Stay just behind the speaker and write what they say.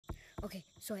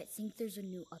So I think there's a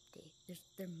new update.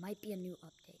 There might be a new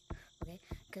update. Okay,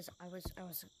 because I was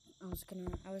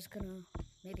gonna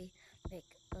maybe make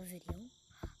a video,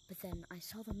 but then I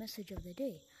saw the message of the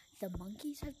day. The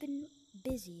monkeys have been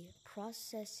busy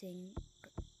prospecting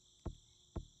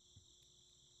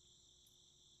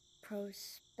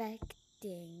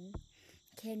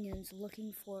canyons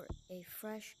looking for a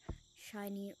fresh,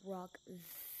 shiny rock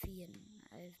vein.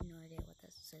 I have no idea what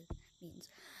this means.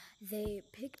 They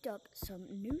picked up some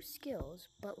new skills,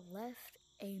 but left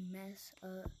a mess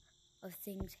of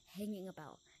things hanging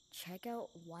about. Check out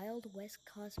Wild West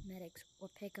Cosmetics or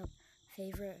pick up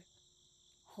favorite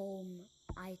home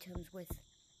items with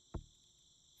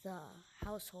the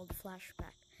household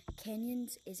flashback.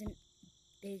 Canyons isn't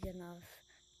big enough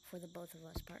for the both of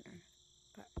us, partner.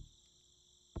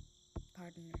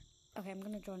 Okay, I'm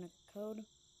gonna join a code.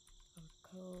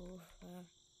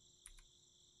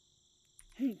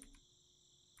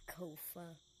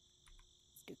 Kofa.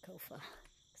 Let's do Kofa,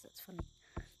 because that's funny.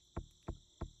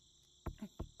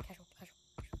 Casual.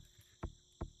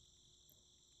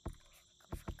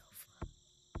 Kofa.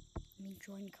 Let me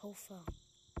join Kofa.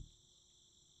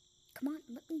 Come on,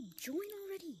 let me join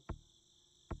already.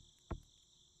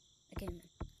 Again,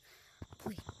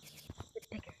 please. It's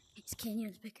bigger. It's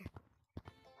Canyon's bigger.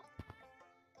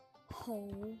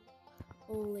 Holy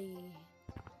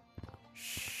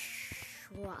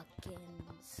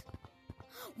shrockins.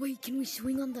 Wait, can we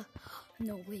swing on the...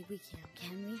 No, wait, we can't.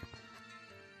 Can we?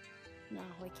 No,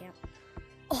 we can't.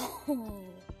 Oh,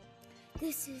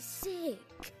 this is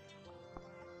sick.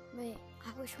 Wait,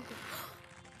 I wish we could...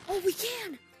 Oh, we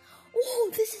can!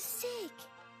 Oh, this is sick!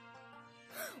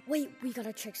 Wait, we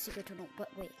gotta check secret tunnel,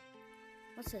 but wait.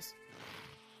 What's this?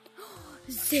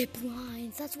 Zip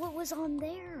lines! That's what was on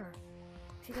there!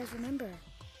 If you guys remember.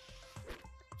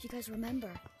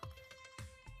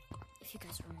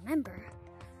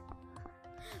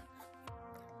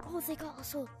 Oh, they got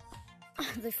also...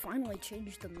 They finally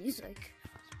changed the music.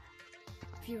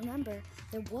 If you remember,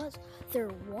 there was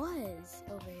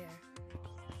over here.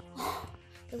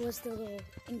 There was the little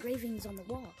engravings on the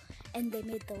wall, and they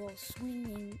made the little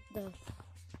swinging, the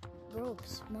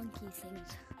ropes, monkey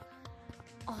things.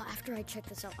 Oh, after I check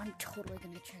this out, I'm totally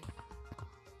gonna check.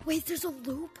 Wait, there's a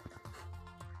loop?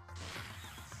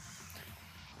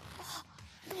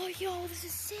 Oh, yo, this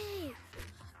is sick!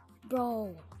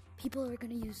 Bro, people are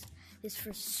gonna use this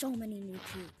for so many new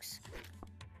jukes.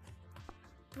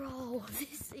 Bro,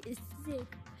 this is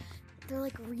sick. They're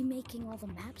like remaking all the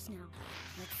maps now.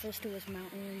 Like first it was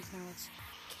mountains, now it's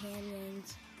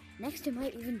canyons. Next it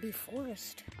might even be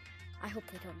forest. I hope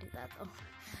they don't do that though.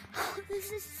 Oh,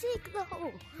 this is sick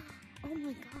though. Oh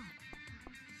my god.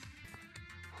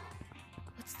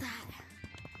 What's that?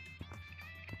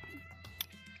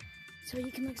 So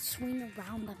you can like swing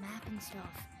around the map and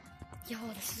stuff. Yo,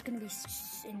 this is gonna be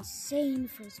insane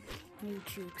for new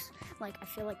jukes. Like, I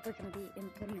feel like they're gonna be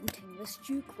implementing this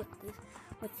juke with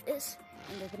this,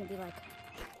 and they're gonna be like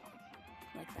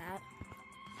that,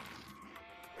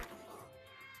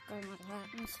 going like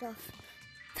that and stuff.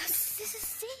 This is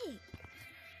sick,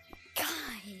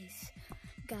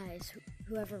 guys.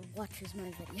 Whoever watches my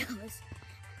videos,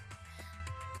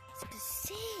 this is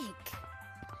sick.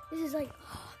 This is like.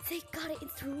 They got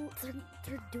it through,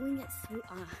 they're doing it through,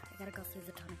 I gotta go through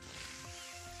the tunnel.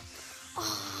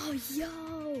 Oh,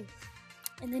 yo!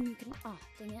 And then you can, oh,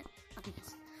 dang it, I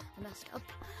messed up.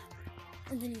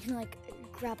 And then you can, like,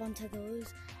 grab onto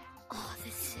those. Oh,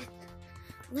 this is,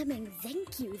 Lemming,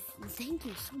 thank you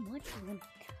so much, Lemming.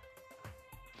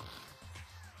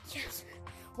 Yes.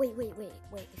 Wait,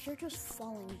 if you're just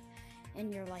falling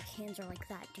and your, like, hands are like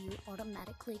that, do you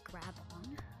automatically grab on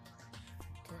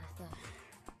to the...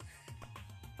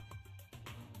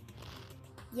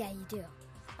 Yeah, you do.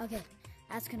 Okay,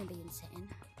 that's gonna be insane.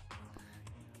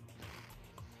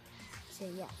 So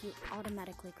yeah, you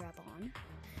automatically grab on.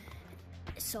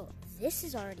 So this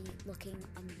is already looking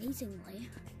amazing.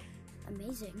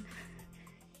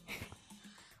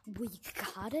 We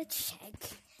gotta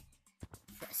check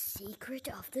the secret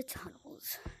of the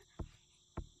tunnels.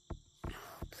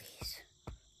 Oh, please.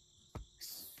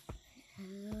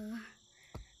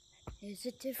 Is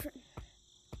it different?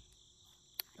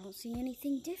 I don't see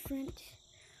anything different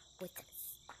with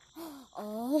this.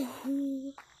 Oh,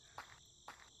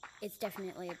 it's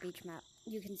definitely a beach map.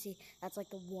 You can see that's like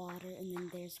the water, and then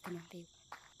there's gonna be.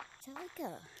 Is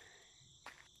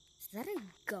that a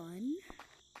gun?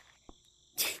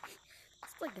 It's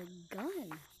like a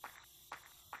gun,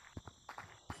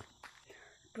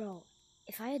 bro.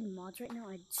 If I had mods right now,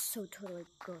 I'd so totally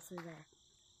go through there.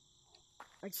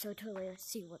 I'd so totally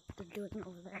see what they're doing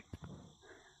over there.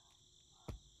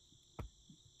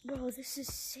 Bro, this is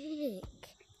sick.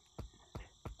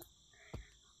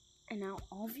 And now,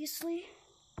 obviously,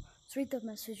 let's read the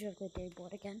message of the day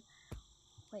board again.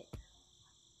 Wait.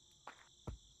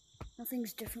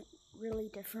 Nothing's different, really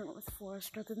different with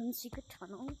Forest other than Secret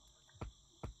Tunnel.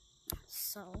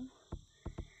 So,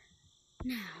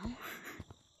 now,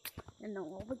 you know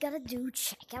what we gotta do,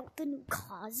 check out the new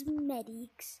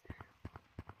cosmetics.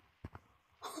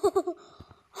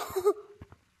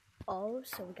 Oh,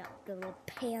 so we got the little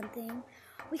pan thing.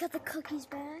 We got the cookies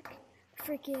back.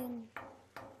 Freaking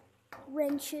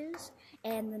wrenches.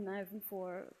 And the knife and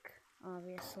fork,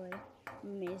 obviously.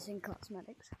 Amazing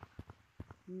cosmetics.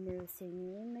 New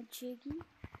thingy-majiggy.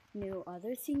 New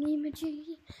other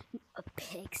thingy-majiggy. A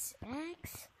pickaxe.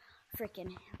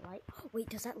 Freaking light. Wait,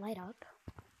 does that light up?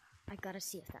 I gotta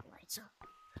see if that lights up.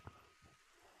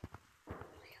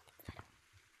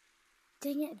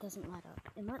 Dang it, it doesn't light up.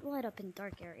 It might light up in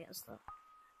dark areas, though.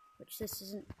 Which this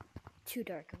isn't too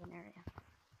dark of an area.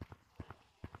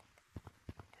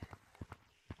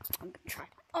 I'm gonna try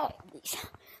all of these,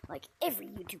 like every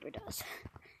YouTuber does.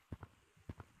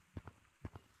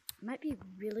 I might be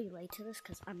really late to this,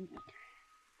 because I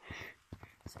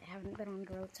haven't been on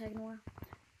growth tag in a while.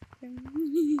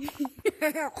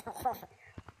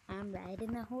 I'm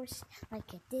riding a horse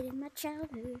like I did in my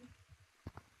childhood.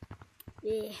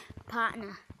 Yeah,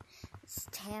 partner, this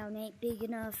town ain't big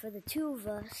enough for the two of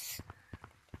us.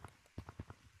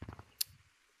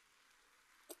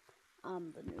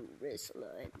 I'm the new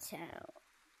wrestler in town.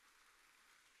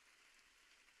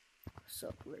 What's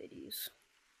up, ladies?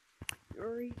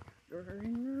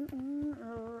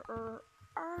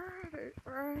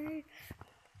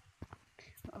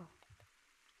 Oh,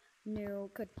 new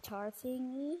guitar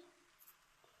thingy.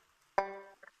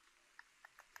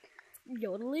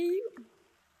 Yodeling.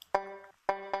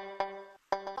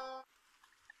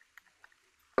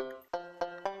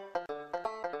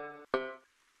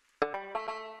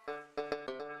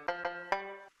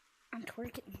 I'm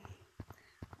twerking.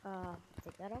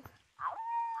 Take that off.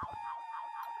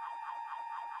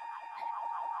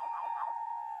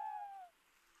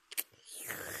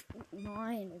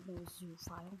 Mine is no zoo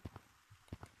file.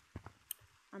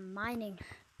 I'm mining.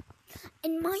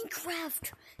 In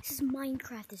Minecraft! This is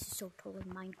Minecraft. This is so totally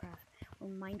Minecraft. We're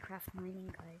Minecraft mining,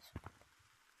 guys.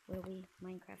 What are we?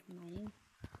 Minecraft mining?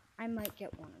 I might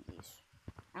get one of these.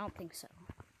 I don't think so.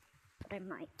 But I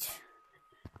might.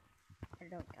 I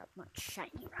don't got much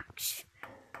shiny rocks.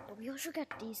 But we also got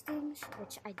these things,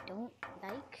 which I don't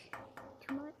like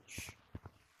too much.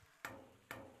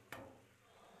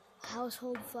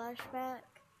 Household flashback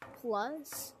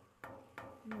plus.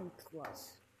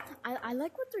 Plus. I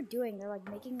like what they're doing. They're like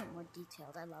making it more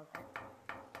detailed. I love it.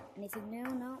 Anything new?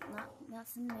 No,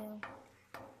 nothing new.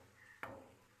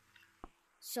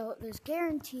 So there's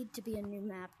guaranteed to be a new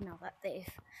map now that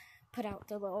they've put out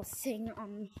the little thing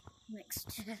on next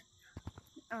to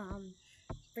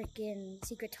freaking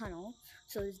Secret Tunnel.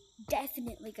 So there's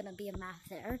definitely gonna be a map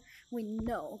there. We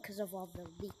know because of all the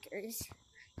leakers.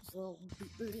 These little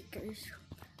leakers.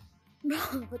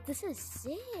 Bro, but this is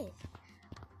sick.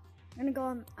 I'm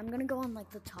gonna go on like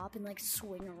the top and like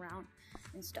swing around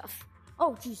and stuff.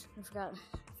 Oh jeez, I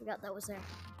forgot that was there.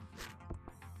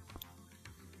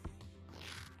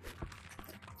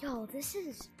 Yo, this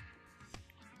is.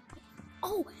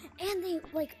 Oh, and they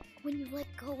like when you let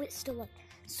go, it still like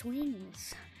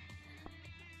swings.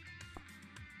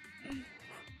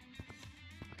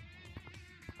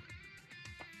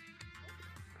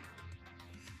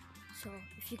 So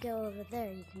if you go over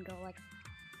there, you can go like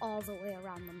all the way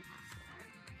around the map,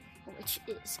 which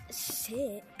is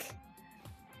sick.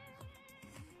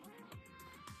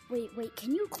 Wait,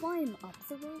 can you climb up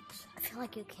the ropes? I feel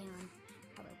like you can.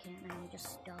 Probably can't, and you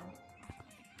just die.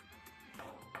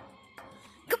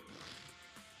 Go!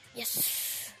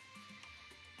 Yes!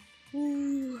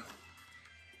 Ooh.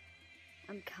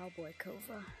 I'm Cowboy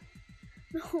Kova.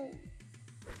 No!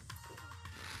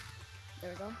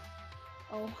 There we go.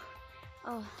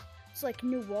 Oh, it's like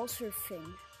new wall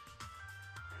surfing.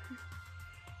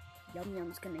 Yum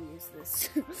Yum's gonna use this.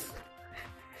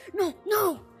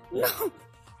 No!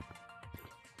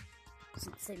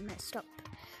 Since they messed up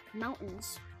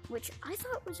mountains, which I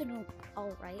thought was an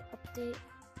alright update.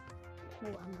 Oh,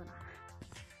 I'm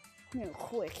gonna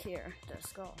quick here.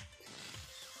 Let's go.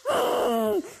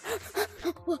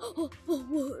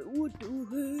 What the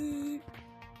heck?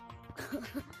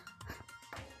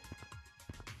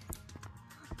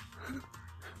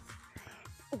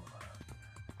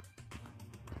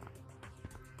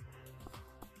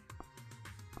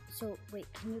 So,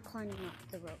 wait, can you climb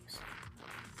up the ropes?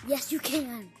 Yes, you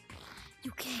can!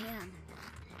 You can!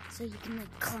 So you can,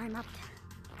 like, climb up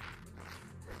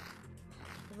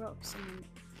ropes and then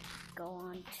go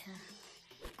on to...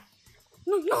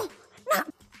 No!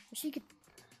 Wish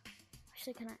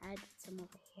I could add some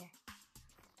over here.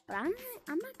 But I'm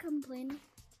not complaining.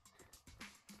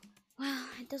 Well,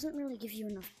 it doesn't really give you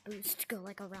enough boost to go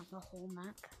like around the whole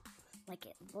map. Like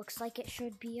it looks like it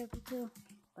should be able to,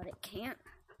 but it can't.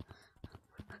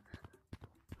 I'm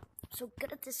so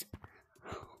good at this.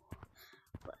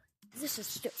 But this is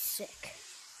still sick.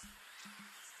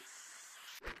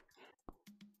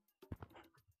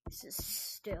 This is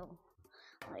still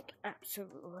like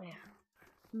absolutely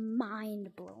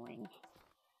mind-blowing.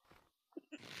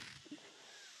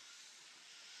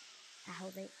 How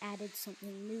they added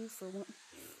something new for one.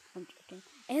 I'm joking.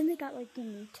 And they got like the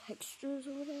new textures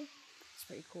over there. It's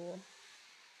pretty cool.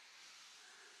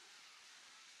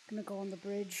 Gonna go on the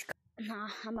bridge. Nah,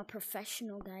 I'm a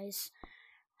professional, guys.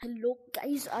 Hello,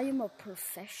 guys. I am a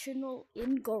professional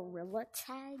in Gorilla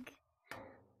Tag.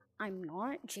 I'm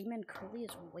not. J-Man Curly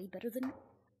is way better than.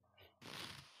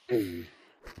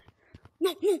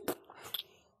 No!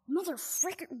 Mother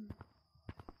frickin'.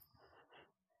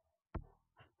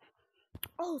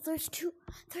 Oh,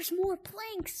 there's more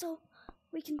playing, so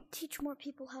we can teach more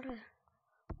people how to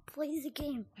play the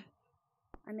game.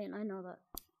 I mean, I know that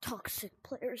toxic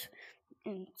players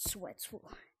and sweats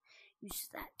will use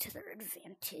that to their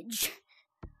advantage.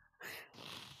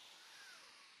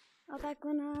 Oh, back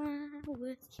when I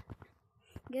was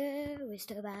good, we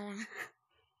still bad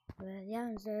with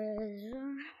youngsters.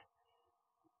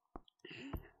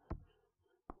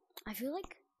 I feel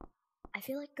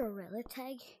like Gorilla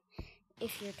Tag,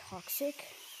 if you're toxic,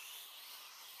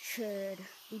 should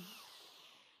be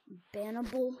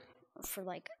bannable for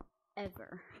like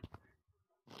ever.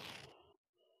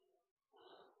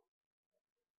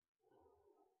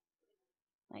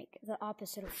 Like the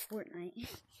opposite of Fortnite.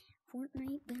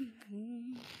 Fortnite.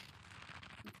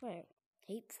 That's why I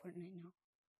hate Fortnite now.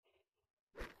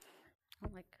 I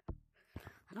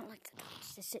don't like the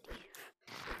toxicity.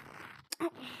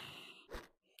 Oh.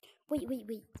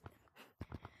 Wait.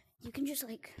 You can just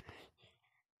like...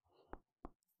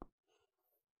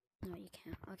 No, you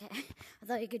can't. Okay. I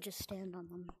thought you could just stand on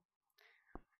them.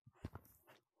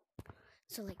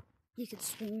 So like, you could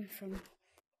swing from...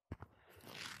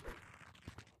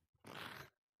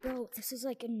 Bro, this is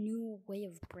like a new way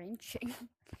of branching.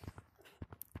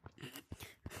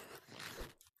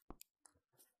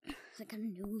 It's like a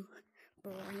new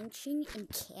branching in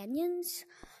canyons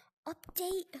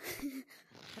update.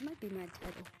 That might be my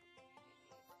title.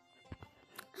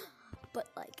 But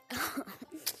like,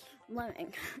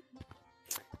 Lemming,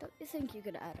 don't you think you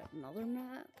could add another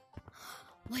map?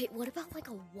 Wait, what about like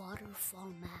a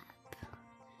waterfall map?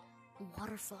 A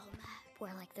waterfall map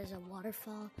where like there's a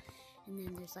waterfall and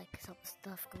then there's like some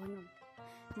stuff going on.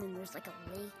 And then there's like a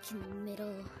lake in the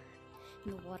middle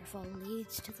and the waterfall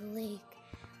leads to the lake.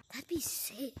 That'd be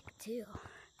sick too.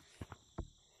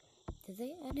 Did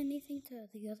they add anything to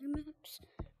the other maps?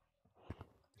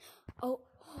 Oh.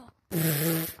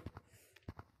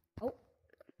 Oh.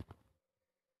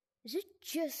 Is it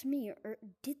just me, or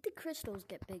did the crystals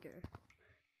get bigger?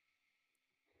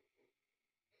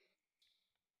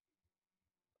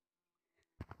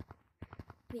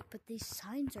 Wait, but these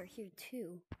signs are here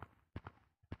too.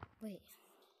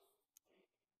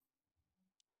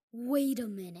 Wait a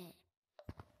minute.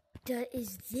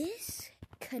 Is this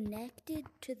connected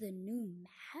to the new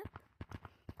map?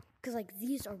 Because, like,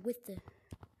 these are with the...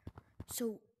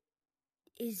 So,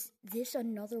 is this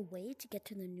another way to get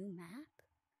to the new map?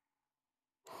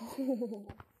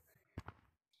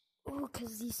 Oh,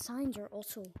 because these signs are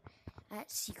also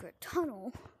at Secret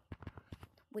Tunnel,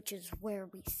 which is where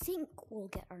we think we'll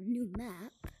get our new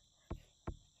map.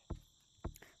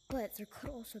 But there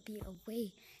could also be a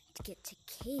way to get to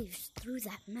caves through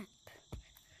that map.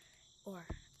 Or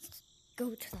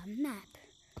go to the map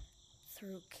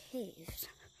through caves.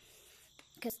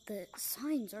 Because the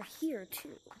signs are here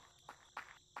too.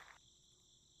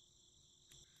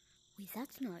 Wait,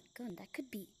 that's not good. That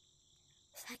could be...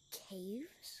 Is that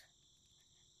caves?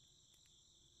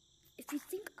 If you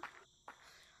think...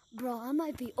 Bro, I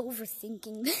might be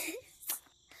overthinking this.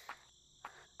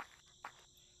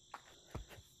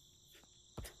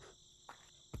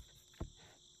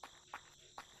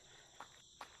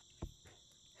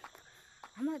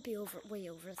 I might be way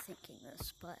overthinking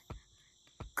this, but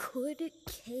could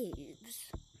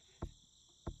caves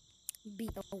be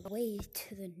a way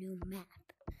to the new map?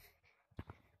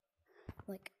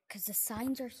 Like, because the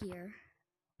signs are here,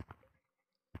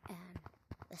 and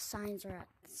the signs are at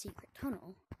the Secret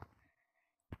Tunnel.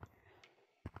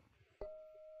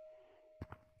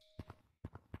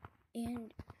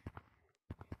 And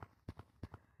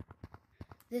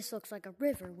this looks like a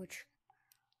river, which,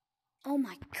 oh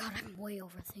my god, I'm way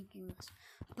overthinking this,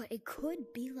 but it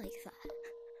could be like that.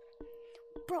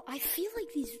 Bro, I feel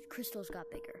like these crystals got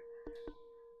bigger.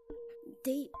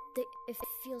 It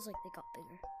feels like they got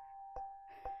bigger.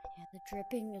 Yeah, the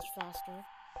dripping is faster,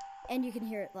 and you can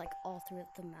hear it like all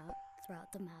throughout the map,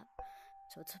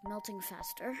 so it's melting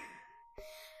faster.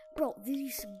 Bro,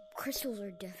 these crystals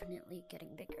are definitely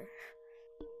getting bigger.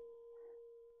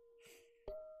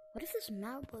 What if this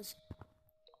map was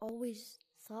always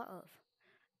thought of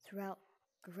throughout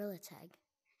Gorilla Tag,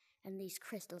 and these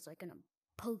crystals are gonna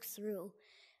poke through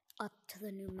up to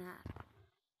the new map?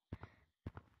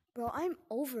 Bro, I'm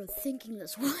overthinking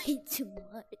this way too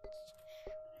much.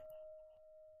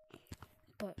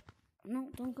 But, no,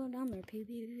 don't go down there.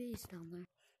 PvP's down there.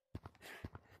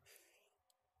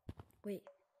 Wait.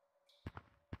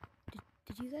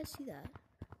 Did you guys see that?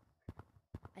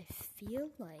 I feel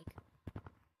like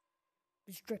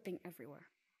there's dripping everywhere.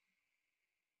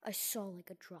 I saw like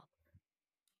a drop.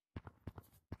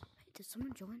 Wait, did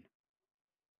someone join?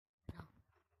 No.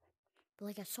 But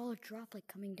like I saw a drop like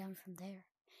coming down from there.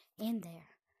 And there.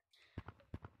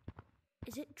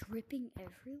 Is it dripping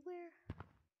everywhere?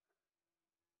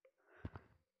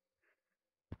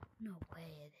 No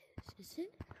way it is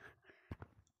it?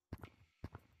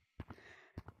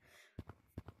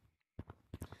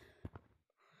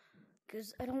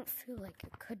 Because I don't feel like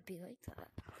it could be like that.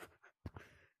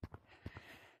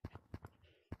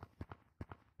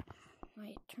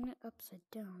 Wait, turn it upside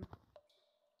down.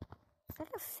 Is that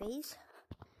a face?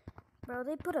 Bro,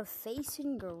 they put a face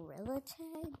in Gorilla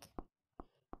Tag?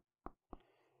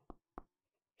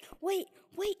 Wait,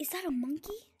 is that a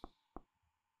monkey?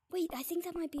 Wait, I think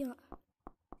that might be a...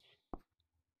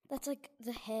 That's like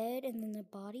the head and then the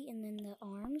body and then the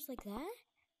arms like that?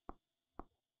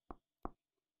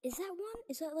 Is that one?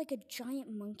 Is that like a giant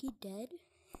monkey dead?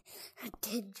 A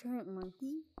dead giant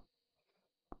monkey?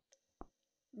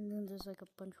 And then there's like a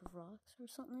bunch of rocks or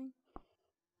something?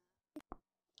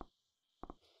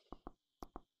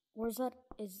 Or is that...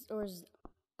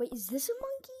 Wait, is this a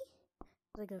monkey?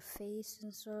 Like a face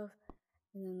and stuff.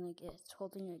 And then like it's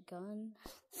holding a gun.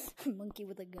 A monkey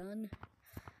with a gun.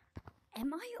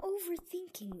 Am I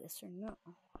overthinking this or no?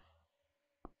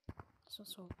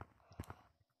 So.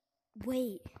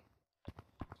 Wait.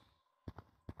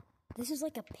 This is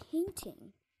like a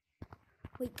painting.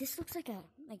 Wait, this looks like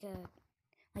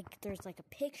there's like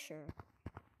a picture.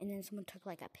 And then someone took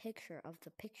like a picture of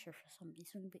the picture for some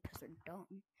reason because they're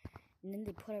dumb. And then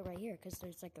they put it right here because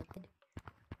there's like a...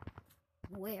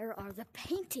 Where are the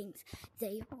paintings?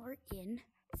 They are in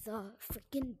the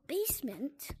freaking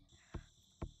basement.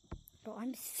 Bro,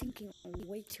 I'm thinking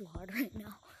way too hard right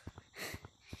now.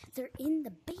 They're in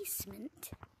the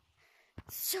basement.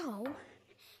 So,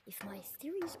 if my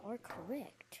theories are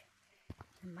correct,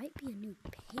 there might be a new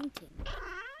painting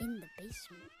in the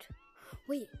basement.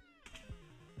 Wait.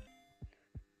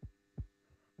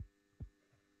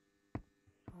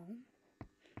 No.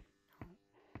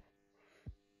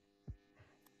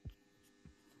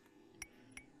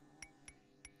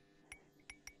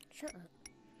 Shut up.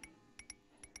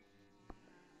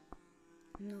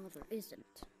 No, there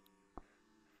isn't.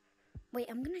 Wait,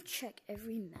 I'm gonna check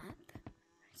every map,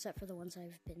 except for the ones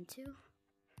I've been to.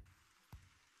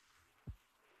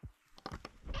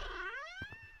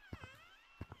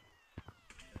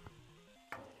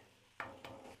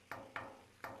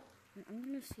 And I'm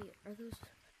gonna see, are those...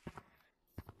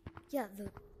 Yeah,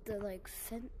 the like,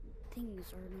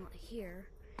 things are not here,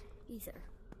 either.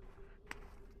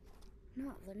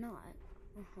 No, they're not.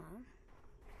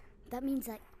 That means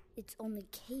that it's only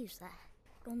caves have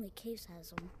them.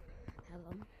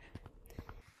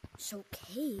 So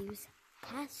caves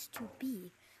has to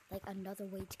be like another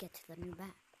way to get to the new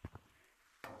map.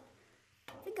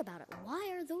 Think about it. Why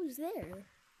are those there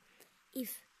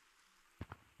if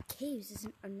caves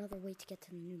isn't another way to get to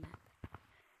the new map?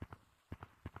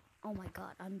 Oh my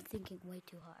god, I'm thinking way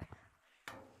too hard.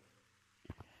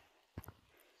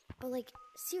 But like,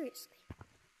 seriously,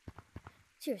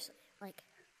 like,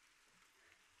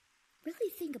 really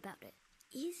think about it.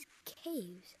 Is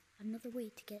caves another way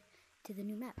to get to the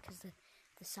new map? Because the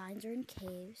signs are in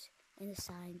caves, and the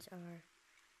signs are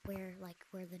where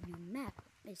the new map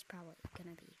is probably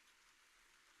gonna be.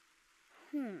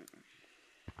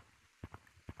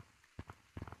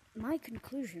 My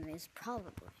conclusion is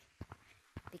probably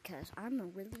because I'm a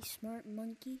really smart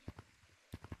monkey.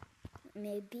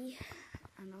 Maybe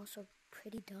I'm also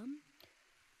pretty dumb,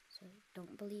 so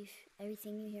don't believe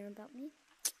everything you hear about me.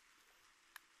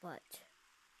 But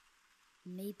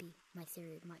maybe my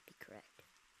theory might be correct.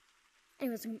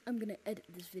 Anyways, I'm gonna edit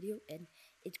this video, and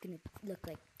it's gonna look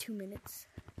like 2 minutes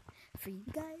for you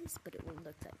guys, but it will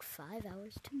look like 5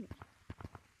 hours to me.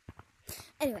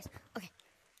 Anyways, okay.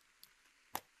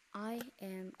 I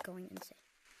am going insane.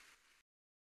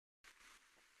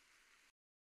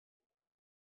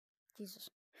 Jesus.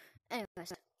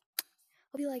 Anyways,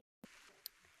 hope you like.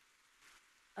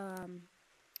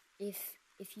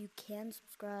 If you can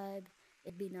subscribe,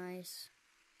 it'd be nice.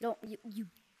 You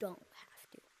don't have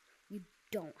to. You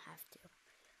don't have to.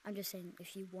 I'm just saying,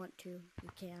 if you want to, you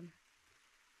can.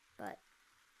 But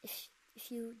if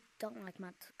you don't like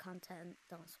my content,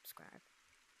 don't subscribe.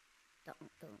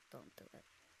 Don't do it.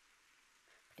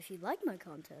 But if you like my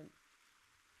content,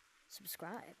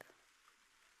 subscribe,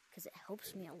 because it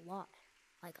helps me a lot,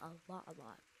 like a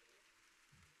lot.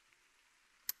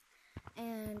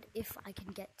 And if I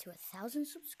can get to 1,000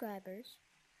 subscribers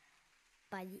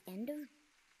by the end of,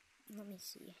 let me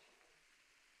see,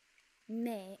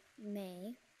 May,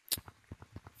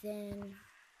 then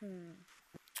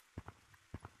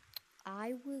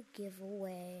I will give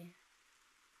away.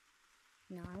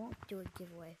 No, I won't do a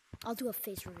giveaway. I'll do a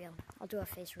face reveal.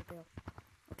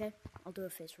 Okay? I'll do a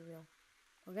face reveal.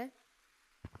 Okay?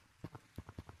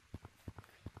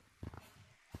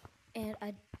 And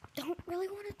I don't really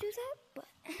want to do that, but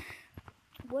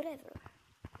whatever.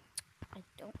 I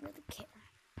don't really care.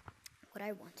 What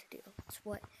I want to do is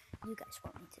what you guys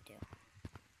want me to do.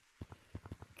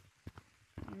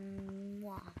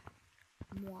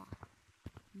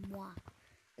 Mwah.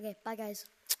 Okay, bye guys.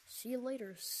 See you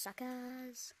later,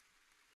 suckers.